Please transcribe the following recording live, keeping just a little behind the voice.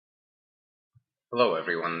Hello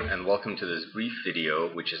everyone, and welcome to this brief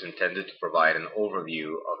video which is intended to provide an overview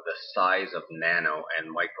of the size of nano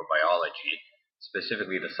and microbiology,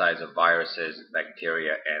 specifically the size of viruses,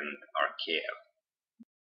 bacteria, and archaea.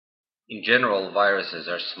 In general, viruses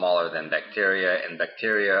are smaller than bacteria, and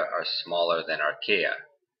bacteria are smaller than archaea,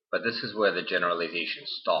 but this is where the generalization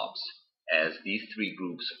stops, as these three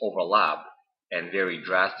groups overlap and vary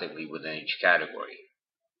drastically within each category.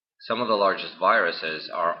 Some of the largest viruses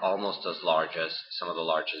are almost as large as some of the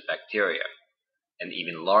largest bacteria, and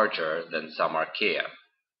even larger than some archaea.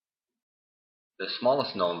 The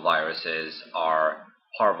smallest known viruses are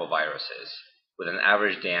parvoviruses, with an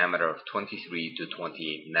average diameter of 23 to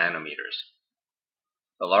 28 nanometers.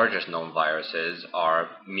 The largest known viruses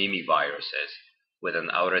are mimiviruses, with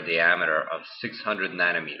an outer diameter of 600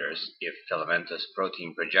 nanometers if filamentous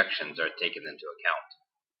protein projections are taken into account.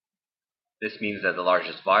 This means that the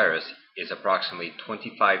largest virus is approximately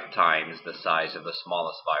 25 times the size of the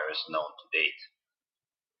smallest virus known to date.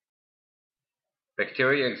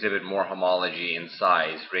 Bacteria exhibit more homology in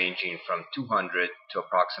size, ranging from 200 to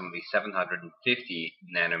approximately 750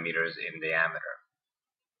 nanometers in diameter.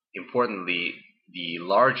 Importantly, the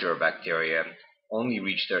larger bacteria only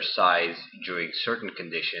reach their size during certain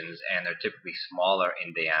conditions and are typically smaller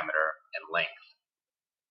in diameter and length.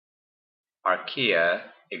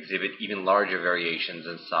 Archaea exhibit even larger variations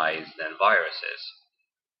in size than viruses,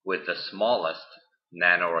 with the smallest,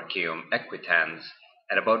 Nanoarchaeum equitans,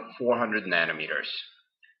 at about 400 nanometers,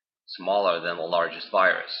 smaller than the largest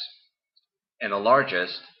virus, and the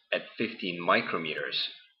largest at 15 micrometers,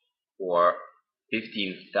 or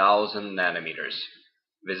 15,000 nanometers,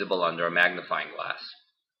 visible under a magnifying glass.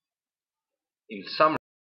 In summary,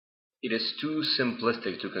 it is too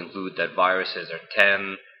simplistic to conclude that viruses are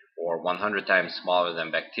 10 or 100 times smaller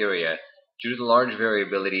than bacteria due to the large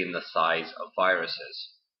variability in the size of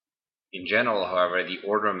viruses. In general, however, the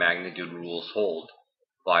order of magnitude rules hold.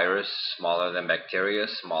 Virus smaller than bacteria,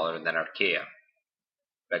 smaller than archaea.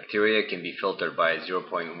 Bacteria can be filtered by a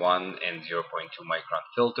 0.1 and 0.2 micron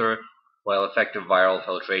filter, while effective viral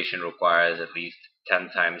filtration requires at least 10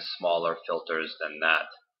 times smaller filters than that.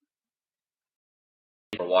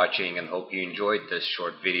 For watching, and hope you enjoyed this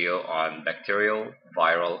short video on bacterial,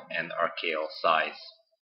 viral, and archaeal size.